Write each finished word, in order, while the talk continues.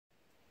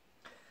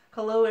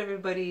Hello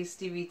everybody,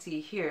 Stevie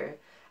T here.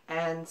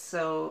 And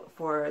so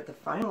for the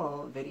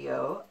final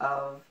video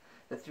of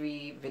the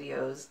 3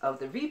 videos of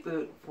the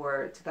reboot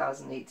for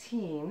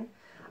 2018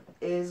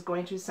 is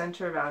going to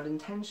center around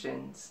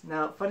intentions.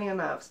 Now, funny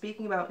enough,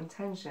 speaking about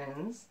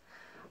intentions,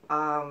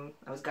 I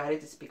was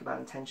guided to speak about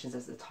intentions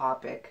as the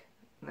topic,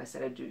 and I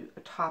said I'd do a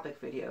topic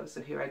video,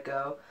 so here I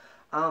go.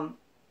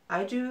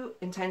 I do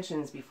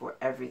intentions before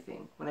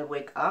everything. When I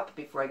wake up,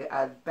 before I get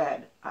out of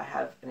bed, I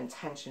have an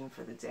intention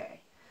for the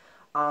day.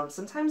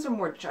 Sometimes they're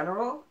more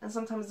general and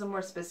sometimes they're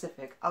more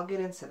specific. I'll get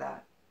into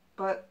that.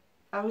 But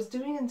I was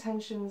doing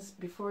intentions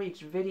before each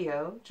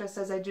video, just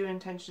as I do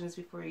intentions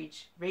before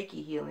each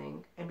Reiki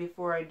healing and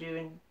before I do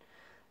in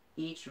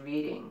each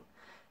reading.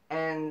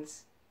 And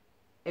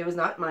it was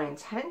not my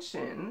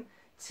intention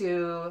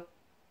to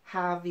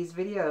have these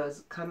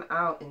videos come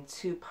out in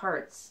 2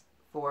 parts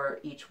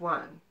for each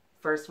one.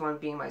 First one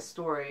being my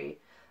story,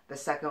 the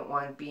second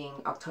one being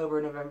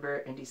October, November,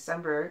 and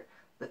December,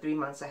 the 3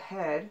 months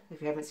ahead.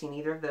 If you haven't seen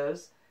either of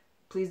those,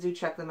 please do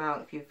check them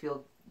out if you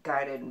feel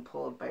guided and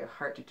pulled by your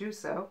heart to do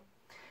so.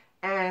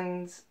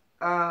 And,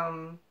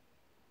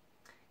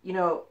 you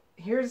know,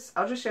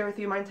 I'll just share with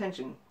you my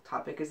intention.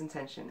 Topic is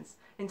intentions.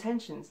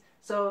 Intentions.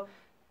 So,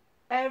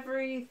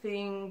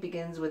 everything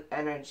begins with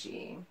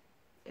energy.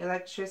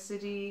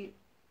 Electricity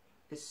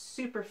is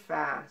super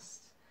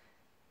fast.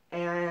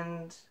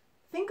 And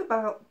think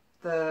about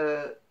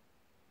the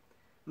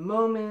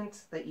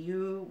moment that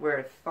you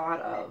were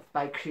thought of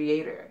by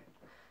Creator.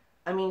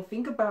 I mean,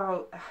 think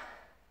about,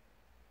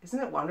 isn't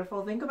it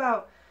wonderful? Think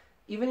about,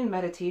 even in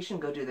meditation,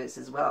 go do this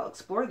as well.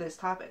 Explore this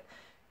topic.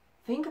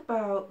 Think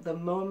about the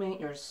moment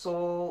your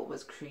soul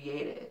was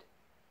created,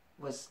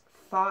 was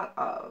thought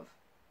of,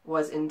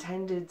 was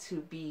intended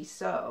to be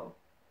so.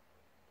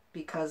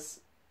 Because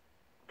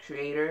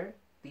Creator,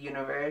 the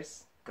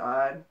universe,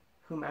 God,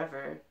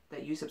 whomever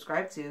that you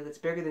subscribe to, that's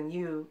bigger than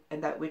you,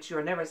 and that which you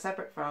are never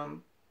separate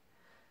from,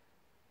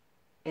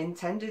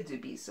 intended to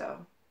be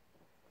so,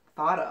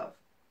 thought of.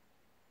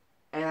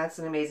 And that's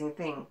an amazing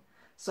thing.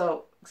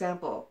 So,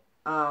 example,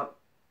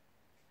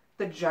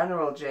 the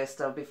general gist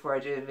of before I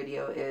do a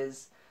video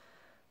is,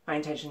 my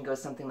intention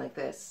goes something like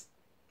this.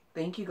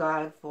 Thank you,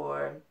 God,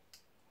 for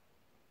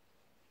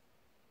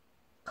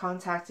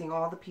contacting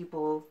all the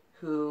people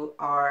who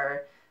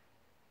are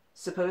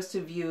supposed to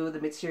view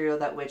the material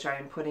that which I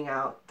am putting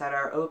out, that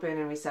are open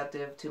and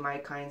receptive to my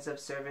kinds of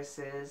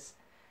services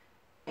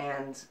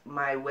and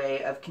my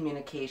way of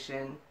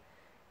communication.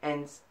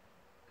 And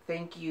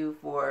thank you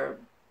for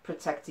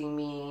protecting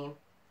me.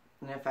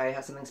 And if I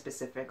have something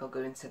specific, I'll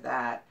go into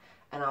that.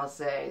 And I'll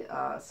say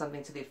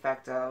something to the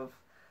effect of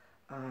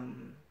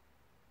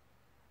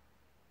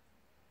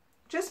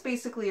just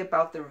basically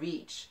about the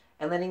reach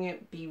and letting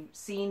it be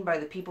seen by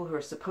the people who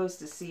are supposed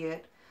to see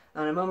it.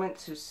 Not a moment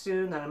too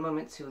soon, not a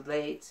moment too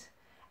late.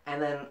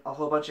 And then a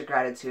whole bunch of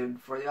gratitude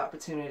for the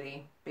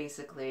opportunity,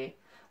 basically.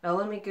 Now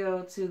let me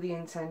go to the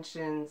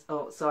intentions.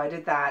 Oh, so I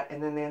did that,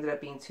 and then they ended up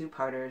being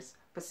 2-parters.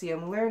 But see,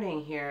 I'm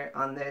learning here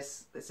on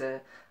this, it's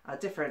a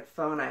different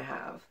phone I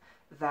have,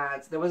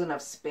 that there wasn't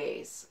enough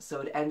space,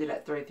 so it ended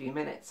at 33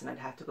 minutes, and I'd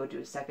have to go do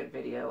a second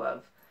video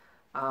of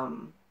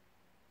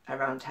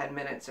around 10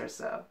 minutes or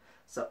so.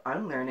 So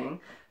I'm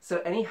learning. So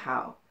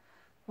anyhow,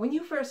 when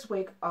you first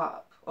wake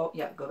up, oh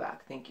yeah, go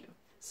back, thank you.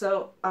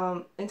 So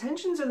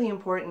intentions are really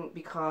important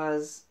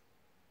because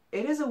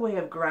it is a way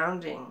of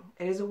grounding.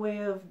 It is a way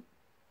of,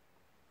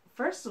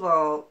 first of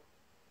all,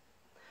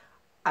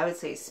 I would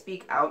say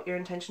speak out your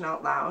intention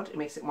out loud. It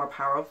makes it more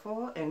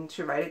powerful, and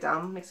to write it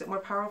down makes it more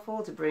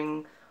powerful. To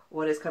bring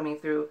what is coming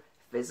through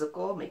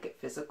physical, make it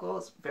physical,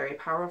 is very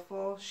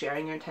powerful.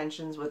 Sharing your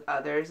intentions with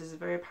others is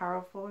very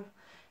powerful,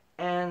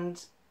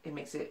 and it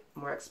makes it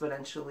more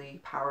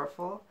exponentially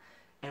powerful,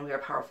 and we are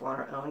powerful on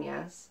our own,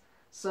 yes.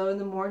 So in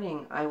the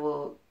morning I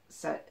will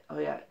set, oh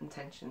yeah,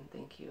 intention,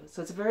 thank you.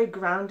 So it's a very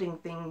grounding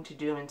thing to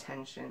do,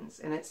 intentions,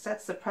 and it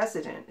sets the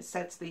precedent. It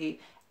sets the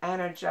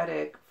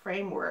energetic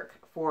framework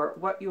for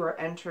what you are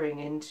entering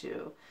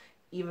into,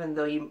 even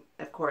though you,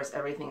 of course,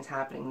 everything's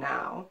happening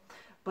now.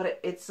 But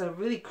it's a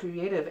really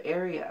creative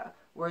area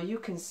where you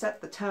can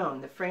set the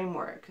tone, the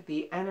framework,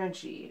 the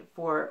energy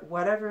for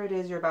whatever it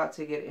is you're about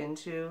to get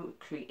into,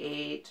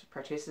 create,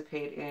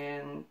 participate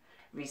in,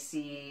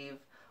 receive,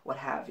 what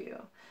have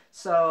you.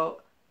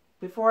 So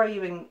before I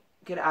even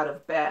get out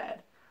of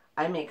bed,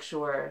 I make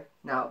sure,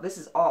 now this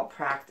is all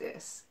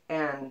practice,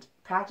 and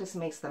practice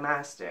makes the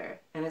master,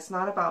 and it's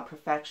not about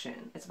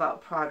perfection, it's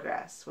about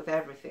progress with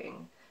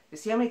everything. You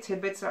see how many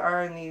tidbits there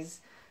are in these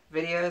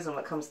videos and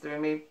what comes through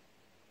me?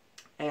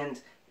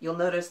 And you'll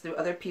notice through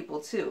other people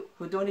too,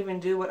 who don't even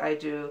do what I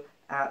do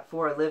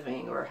for a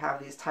living, or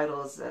have these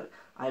titles that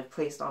I've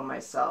placed on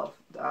myself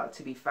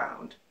to be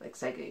found, like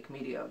psychic,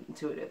 medium,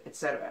 intuitive,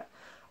 etc.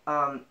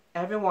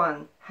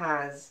 Everyone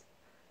has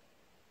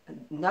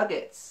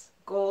nuggets,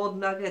 gold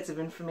nuggets of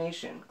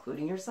information,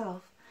 including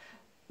yourself,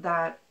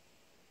 that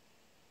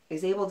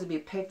is able to be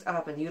picked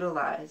up and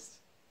utilized.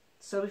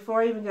 So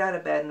before I even get out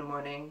of bed in the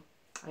morning,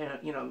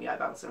 you know me, I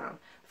bounce around.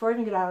 Before I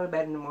even get out of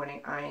bed in the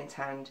morning, I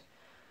intend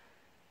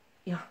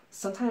you know,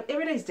 sometimes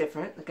every day's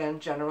different. Again,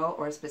 general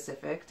or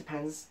specific,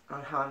 depends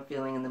on how I'm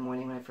feeling in the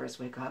morning when I first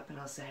wake up. And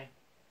I'll say,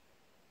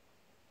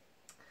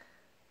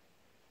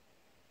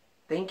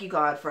 thank you,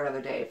 God, for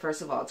another day.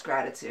 First of all, it's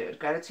gratitude.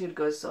 Gratitude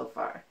goes so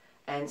far.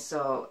 And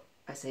so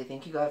I say,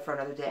 thank you, God, for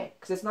another day.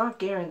 Because it's not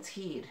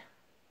guaranteed.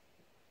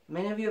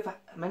 Many of you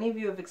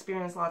have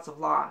experienced lots of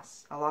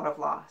loss, a lot of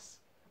loss.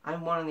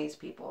 I'm one of these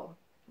people.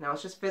 Now,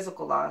 it's just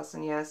physical loss,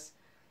 and yes,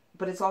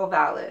 but it's all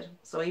valid.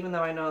 So even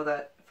though I know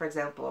that, for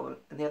example,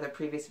 in the other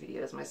previous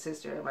videos, my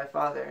sister and my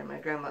father and my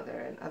grandmother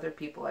and other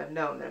people I've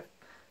known that have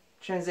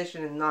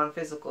transitioned in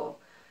non-physical,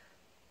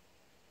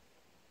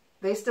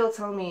 they still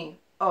tell me,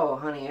 oh,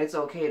 honey, it's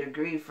okay to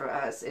grieve for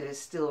us. It is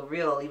still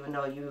real, even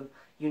though you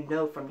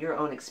know from your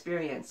own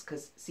experience.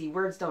 Because, see,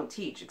 words don't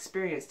teach.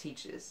 Experience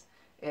teaches.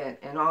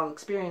 And all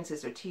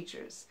experiences are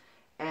teachers.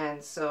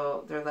 And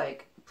so they're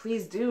like,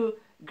 please do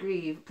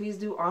grieve. Please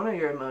do honor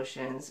your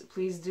emotions.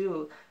 Please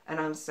do. And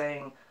I'm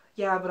saying,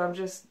 yeah, but I'm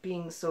just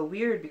being so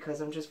weird because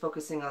I'm just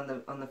focusing on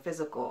the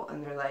physical.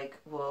 And they're like,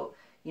 well,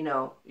 you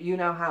know, you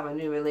now have a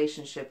new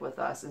relationship with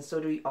us, and so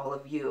do all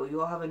of you.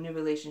 You all have a new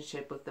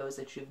relationship with those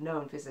that you've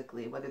known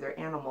physically, whether they're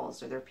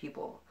animals or they're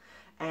people.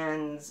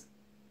 And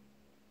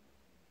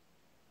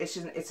it's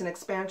an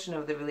expansion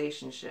of the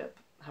relationship.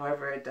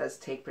 However, it does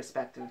take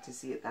perspective to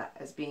see it that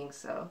as being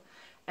so.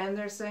 And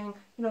they're saying,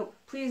 you know,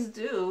 please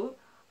do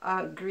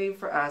grieve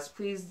for us.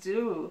 Please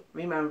do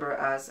remember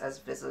us as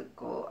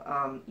physical,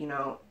 you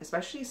know,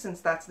 especially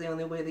since that's the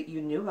only way that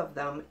you knew of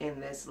them in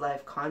this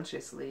life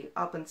consciously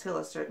up until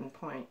a certain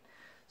point.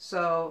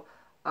 So,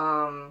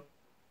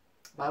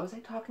 why was I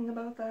talking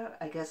about that?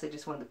 I guess I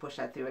just wanted to push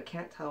that through. I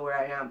can't tell where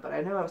I am, but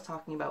I know I was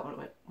talking about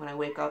when I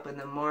wake up in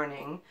the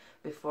morning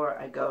before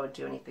I go and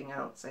do anything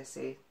else. I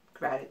say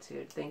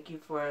gratitude. Thank you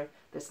for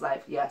this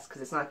life. Yes,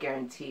 because it's not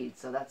guaranteed,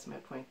 so that's my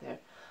point there.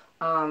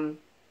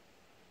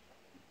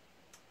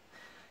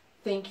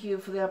 Thank you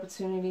for the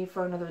opportunity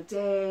for another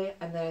day.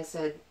 And then I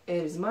said, it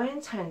is my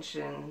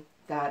intention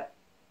that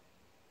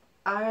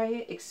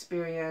I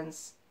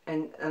experience,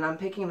 and I'm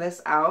picking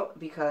this out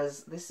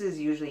because this is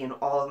usually in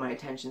all of my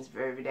intentions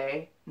for every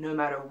day, no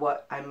matter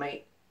what I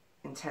might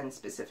intend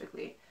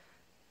specifically.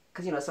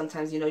 Because, you know,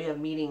 sometimes, you know, you have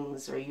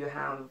meetings, or you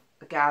have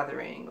a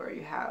gathering, or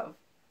you have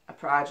a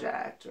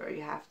project, or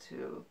you have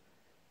to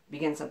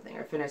begin something,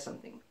 or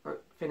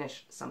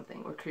finish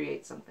something, or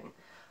create something.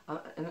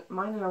 And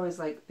mine are always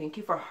like, thank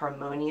you for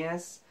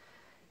harmonious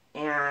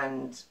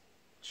and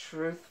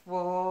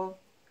truthful,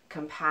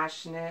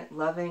 compassionate,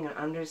 loving, and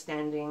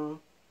understanding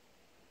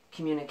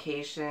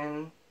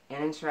communication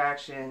and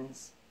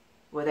interactions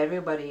with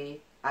everybody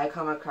I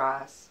come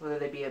across, whether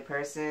they be a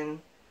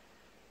person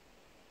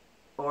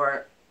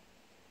or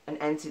an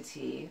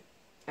entity.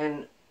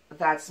 And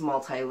that's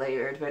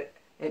multi-layered, but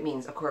it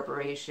means a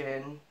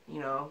corporation,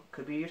 you know,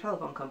 could be your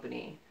telephone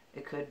company,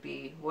 it could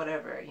be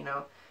whatever, you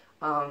know.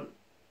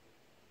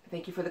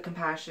 Thank you for the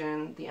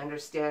compassion, the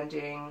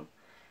understanding,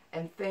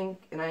 and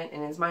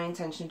it's my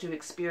intention to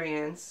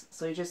experience,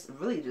 so you just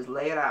really just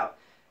lay it out.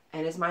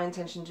 And it's my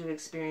intention to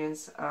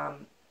experience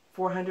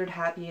 400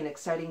 happy and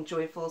exciting,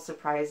 joyful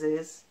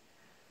surprises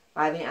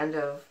by the end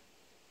of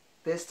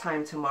this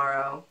time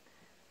tomorrow.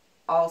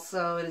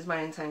 Also, it is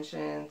my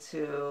intention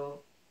to,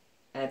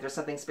 and if there's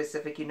something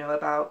specific you know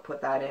about, put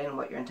that in,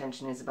 what your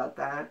intention is about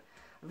that.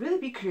 Really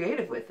be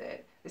creative with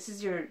it. This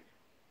is your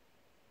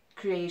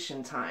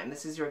creation time.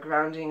 This is your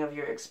grounding of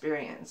your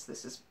experience.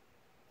 This is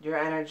your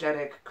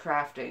energetic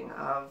crafting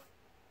of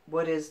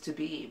what is to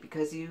be,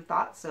 because you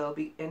thought so,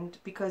 and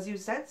because you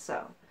said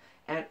so,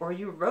 and or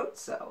you wrote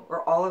so,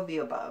 or all of the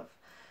above.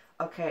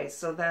 Okay,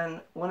 so then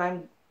when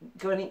I'm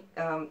going,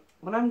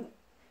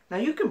 now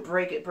you can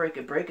break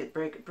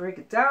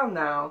it down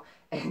now,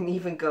 and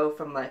even go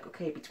from like,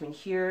 okay, between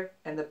here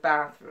and the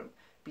bathroom,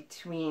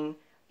 between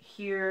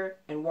here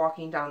and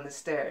walking down the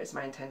stairs,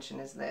 my intention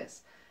is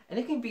this. And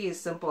it can be as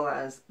simple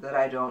as that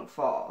I don't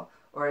fall,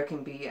 or it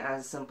can be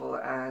as simple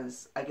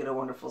as I get a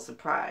wonderful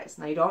surprise.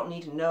 Now, you don't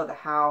need to know the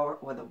how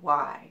or the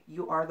why.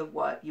 You are the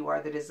what, you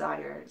are the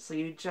desire, so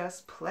you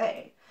just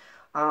play.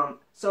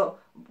 So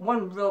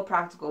one real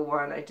practical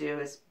one I do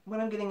is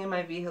when I'm getting in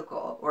my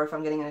vehicle, or if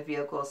I'm getting in a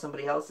vehicle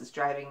somebody else is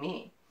driving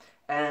me,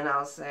 and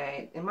I'll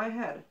say in my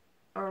head,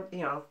 or, you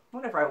know,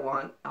 whatever I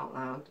want out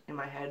loud in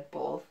my head,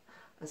 both,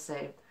 I'll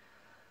say,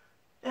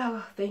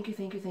 oh, thank you,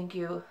 thank you, thank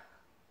you.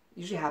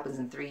 Usually happens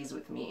in threes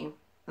with me.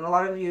 And a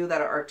lot of you that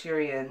are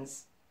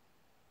Arcturians,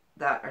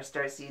 that are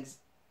starseeds,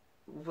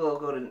 will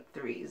go to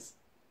threes.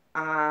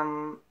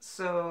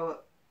 So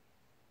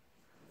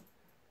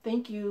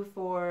thank you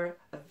for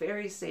a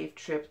very safe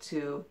trip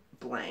to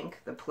blank,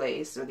 the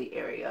place or the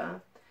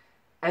area.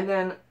 And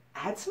then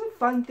add some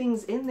fun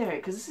things in there,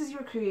 because this is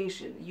your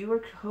creation. You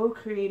are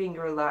co-creating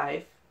your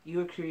life.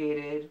 You are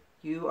created.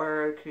 You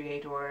are a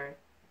creator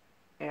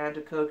and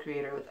a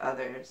co-creator with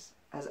others,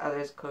 as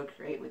others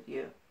co-create with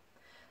you.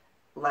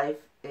 Life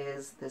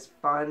is this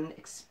fun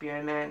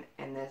experiment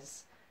and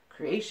this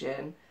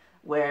creation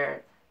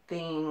where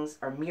things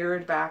are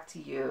mirrored back to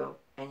you,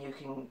 and you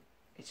can,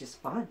 it's just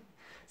fun.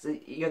 So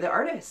you're the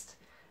artist.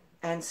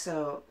 And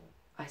so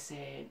I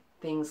say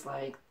things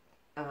like,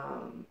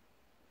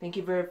 thank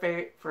you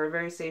for a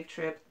very safe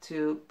trip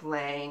to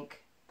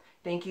blank.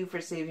 Thank you for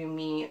saving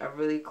me a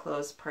really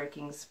close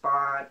parking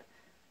spot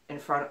in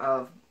front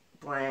of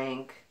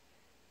blank.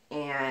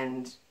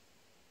 And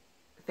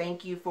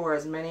thank you for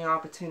as many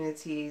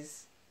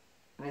opportunities,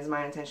 and it's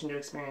my intention to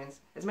experience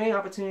as many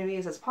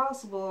opportunities as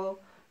possible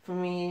for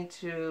me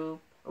to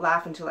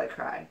laugh until I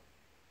cry.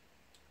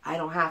 I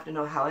don't have to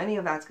know how any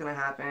of that's going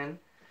to happen.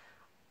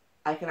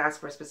 I can ask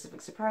for specific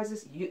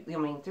surprises. I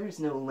mean, there's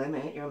no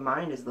limit. Your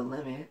mind is the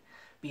limit.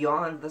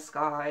 Beyond the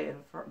sky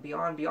and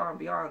beyond,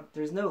 beyond.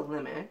 There's no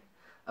limit.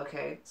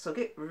 Okay, so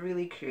get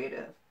really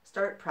creative.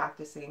 Start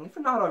practicing, if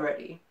you're not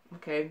already.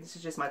 Okay, this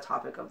is just my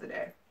topic of the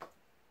day.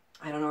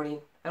 I don't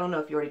know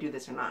if you already do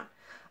this or not.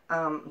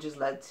 I'm just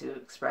led to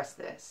express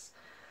this.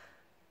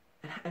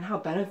 And how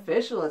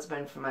beneficial it's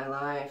been for my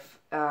life.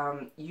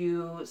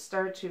 You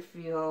start to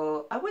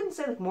feel, I wouldn't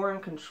say like more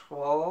in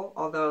control,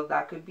 although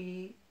that could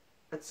be,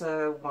 it's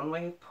a one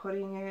way of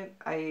putting it.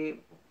 It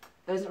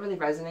doesn't really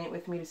resonate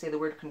with me to say the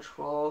word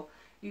control.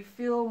 You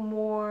feel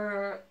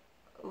more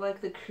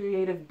like the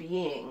creative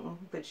being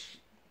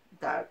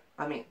that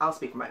I mean, I'll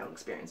speak from my own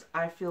experience.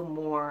 I feel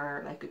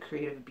more like a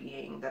creative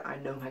being that I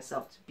know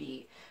myself to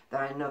be,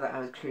 that I know that I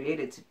was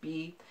created to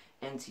be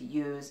and to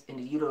use and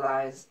to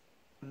utilize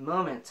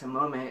moment to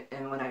moment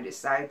and when I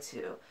decide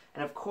to.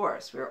 And of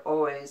course, we're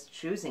always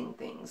choosing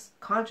things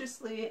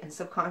consciously and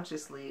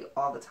subconsciously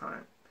all the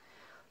time.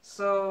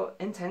 So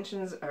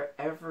intentions are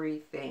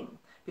everything.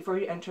 Before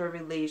you enter a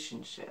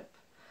relationship,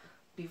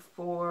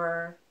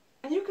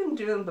 and you can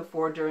do them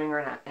before, during,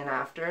 and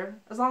after,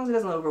 as long as it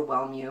doesn't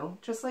overwhelm you.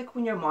 Just like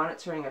when you're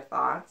monitoring your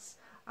thoughts,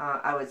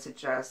 I would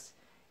suggest,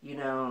 you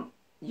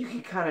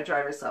can kind of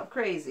drive yourself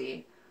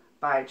crazy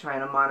by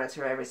trying to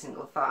monitor every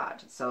single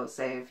thought. So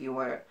say if you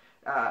were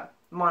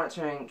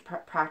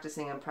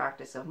practicing a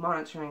practice of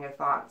monitoring your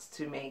thoughts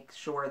to make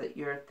sure that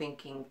you're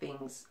thinking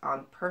things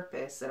on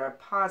purpose that are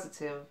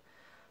positive,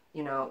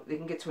 they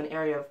can get to an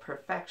area of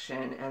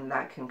perfection, and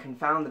that can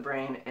confound the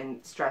brain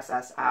and stress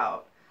us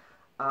out.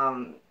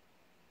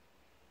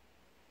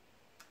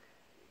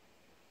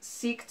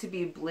 Seek to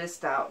be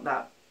blissed out,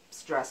 not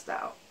stressed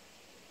out.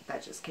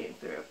 That just came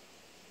through.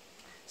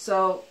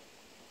 So,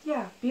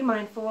 yeah, be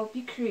mindful,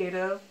 be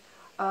creative.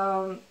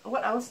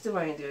 What else do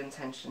I do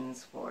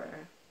intentions for?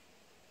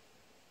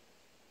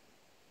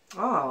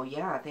 Oh,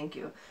 yeah, thank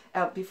you.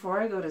 Before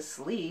I go to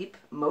sleep,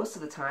 most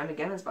of the time,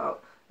 again, it's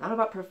not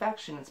about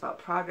perfection, it's about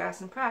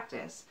progress and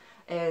practice,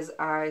 is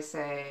I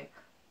say,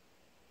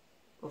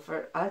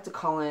 I like to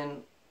call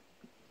in,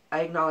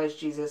 I acknowledge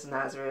Jesus of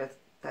Nazareth,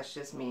 that's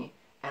just me.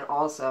 And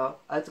also,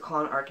 I like to call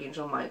on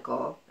Archangel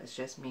Michael, that's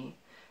just me.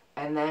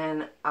 And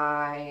then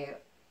it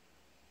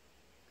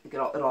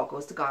all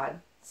goes to God,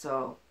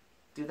 so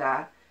do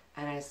that.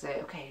 And I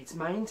say, okay, it's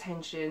my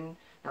intention.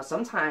 Now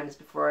sometimes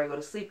before I go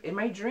to sleep, in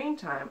my dream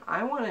time,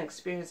 I want to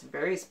experience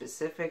very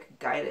specific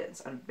guidance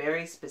on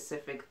very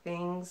specific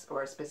things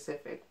or a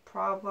specific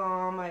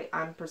problem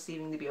I'm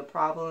perceiving to be a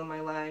problem in my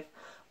life,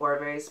 or a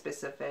very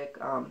specific,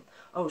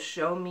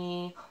 show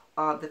me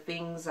the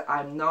things that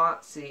I'm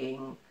not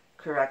seeing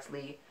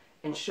correctly,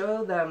 and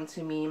show them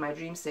to me in my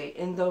dream state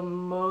in the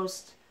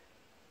most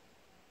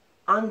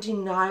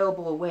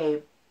undeniable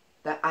way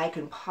that I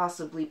can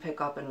possibly pick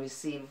up and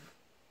receive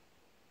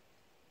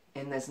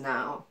in this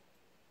now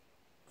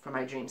for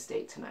my dream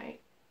state tonight.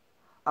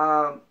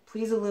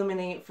 Please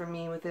illuminate for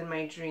me within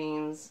my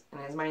dreams, and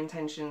it's my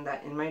intention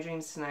that in my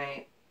dreams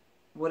tonight,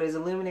 what is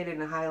illuminated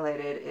and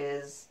highlighted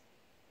is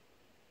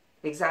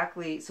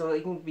exactly, so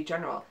it can be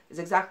general, is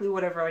exactly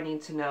whatever I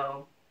need to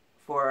know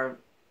for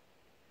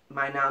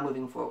my now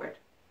moving forward,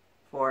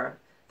 for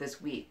this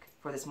week,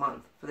 for this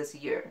month, for this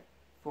year,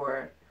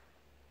 for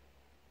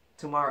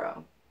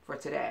tomorrow, for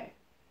today.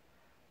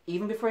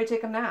 Even before you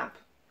take a nap,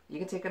 you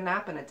can take a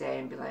nap in a day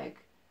and be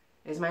like,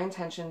 it's my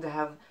intention to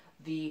have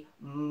the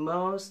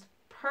most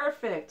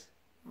perfect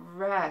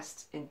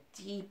rest and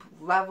deep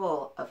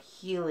level of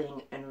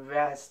healing and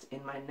rest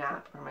in my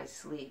nap or my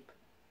sleep.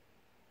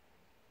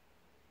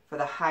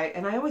 And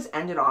I always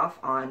end it off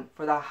on,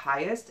 for the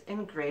highest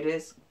and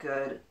greatest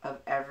good of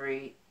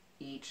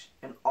each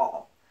and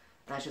all.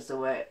 And that's just a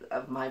way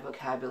of my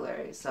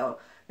vocabulary. So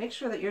make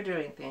sure that you're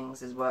doing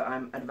things, is what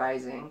I'm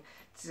advising,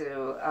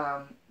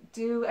 to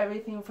do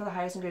everything for the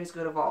highest and greatest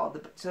good of all.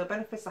 So it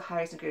benefits the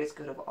highest and greatest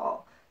good of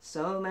all.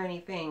 So many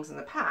things in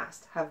the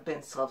past have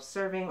been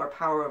self-serving or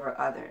power over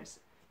others.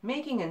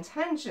 Making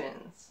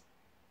intentions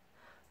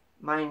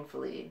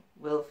mindfully,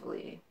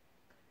 willfully,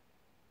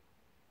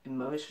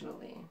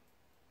 emotionally,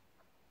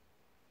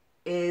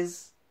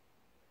 is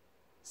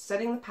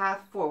setting the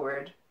path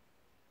forward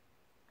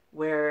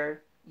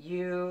where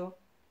you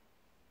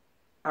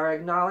are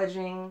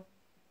acknowledging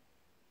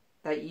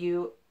that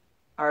you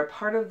are a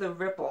part of the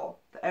ripple,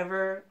 the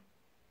ever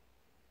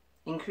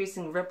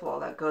increasing ripple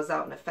that goes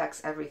out and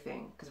affects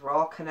everything, because we're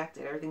all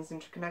connected. Everything's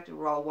interconnected.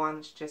 We're all one.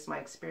 It's just my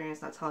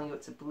experience, not telling you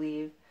what to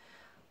believe.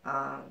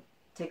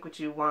 Take what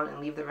you want and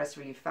leave the rest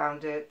where you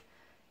found it.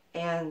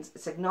 And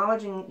it's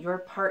acknowledging your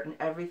part in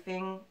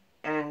everything,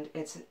 and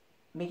it's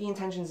making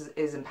intentions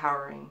is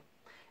empowering.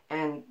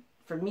 And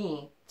for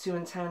me, to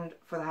intend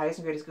for the highest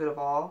and greatest good of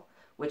all,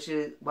 which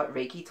is what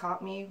Reiki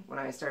taught me when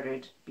I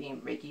started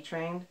being Reiki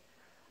trained.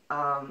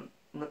 And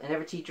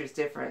every teacher is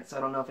different, so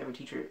I don't know if every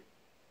teacher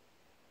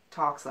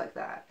talks like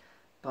that.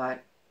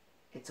 But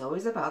it's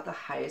always about the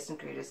highest and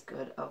greatest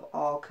good of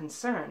all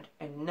concerned.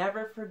 And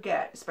never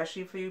forget,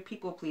 especially for you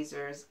people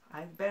pleasers,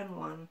 I've been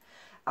one,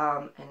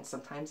 and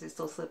sometimes they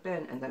still slip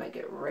in, and then I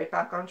get right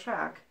back on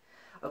track,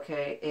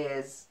 okay,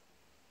 is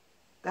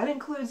that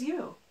includes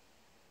you.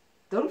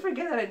 Don't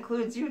forget that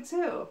includes you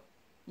too.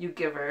 You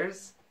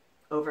givers,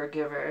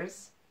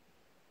 overgivers,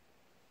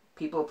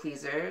 people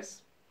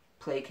pleasers,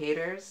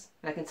 placaters.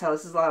 And I can tell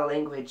this is a lot of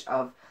language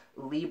of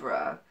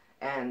Libra,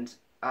 and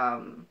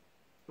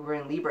we're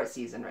in Libra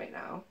season right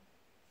now.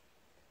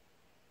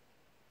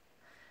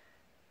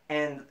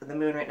 And the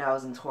moon right now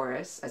is in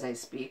Taurus as I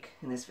speak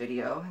in this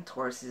video. And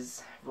Taurus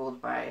is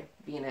ruled by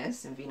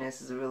Venus, and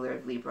Venus is a ruler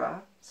of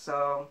Libra.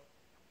 So,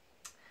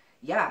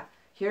 yeah,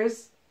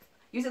 use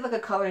it like a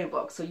coloring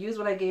book. So use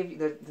what I gave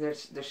you.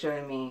 They're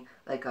showing me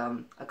like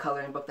a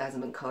coloring book that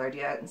hasn't been colored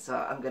yet. And so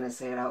I'm going to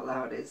say it out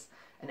loud as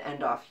an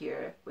end off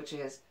here, which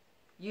is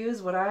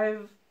use what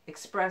I've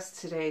expressed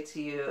today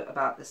to you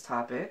about this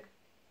topic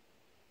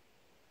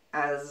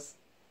as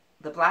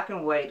the black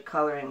and white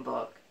coloring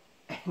book.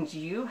 And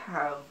you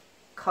have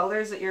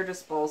colors at your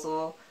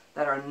disposal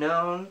that are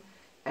known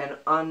and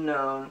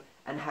unknown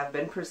and have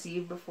been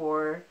perceived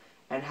before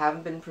and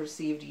haven't been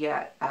perceived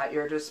yet at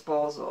your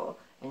disposal.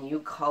 And you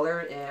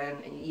color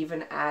in, and you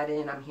even add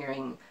in, I'm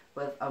hearing,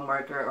 with a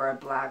marker or a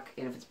black,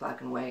 and if it's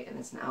black and white and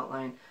it's an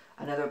outline,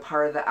 another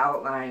part of the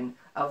outline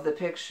of the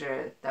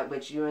picture that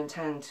which you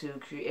intend to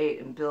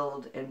create and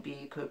build and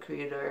be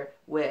co-creator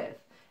with,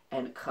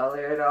 and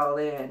color it all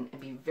in and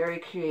be very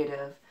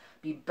creative,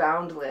 be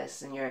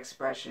boundless in your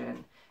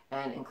expression,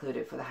 and include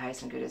it for the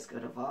highest and greatest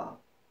good of all.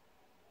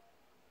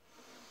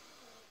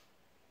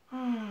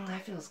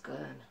 That feels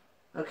good.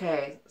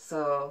 Okay,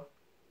 so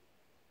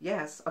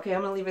yes. Okay,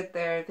 I'm going to leave it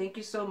there. Thank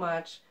you so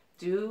much.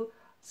 Do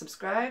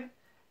subscribe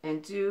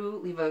and do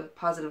leave a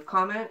positive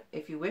comment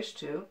if you wish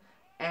to.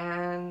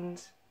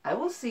 And I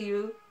will see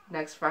you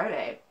next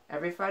Friday.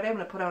 Every Friday I'm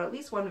going to put out at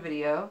least one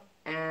video.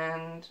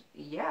 And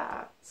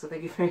yeah, so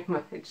thank you very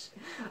much.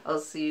 I'll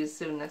see you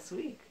soon next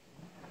week.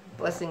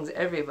 Blessings,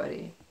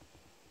 everybody.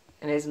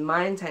 And it is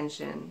my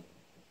intention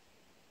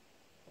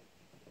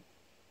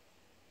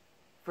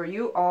for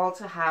you all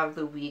to have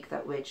the week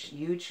that which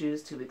you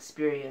choose to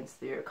experience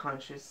through your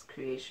conscious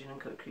creation and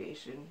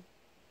co-creation.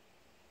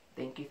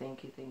 Thank you,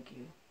 thank you, thank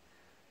you.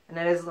 And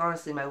that is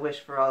honestly my wish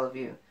for all of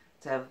you,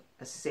 to have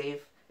a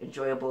safe,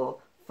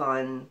 enjoyable,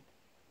 fun,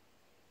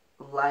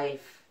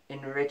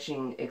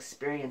 life-enriching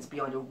experience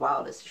beyond your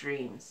wildest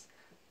dreams,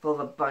 full of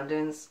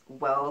abundance,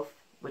 wealth,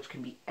 which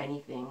can be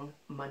anything,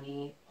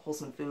 money,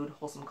 wholesome food,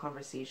 wholesome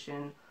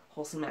conversation,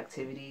 wholesome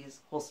activities,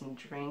 wholesome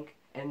drink,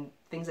 and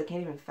things I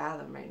can't even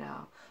fathom right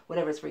now.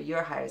 Whatever is for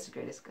your highest and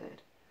greatest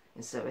good.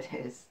 And so it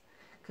is.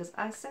 Because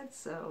I said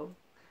so.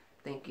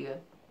 Thank you.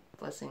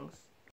 Blessings.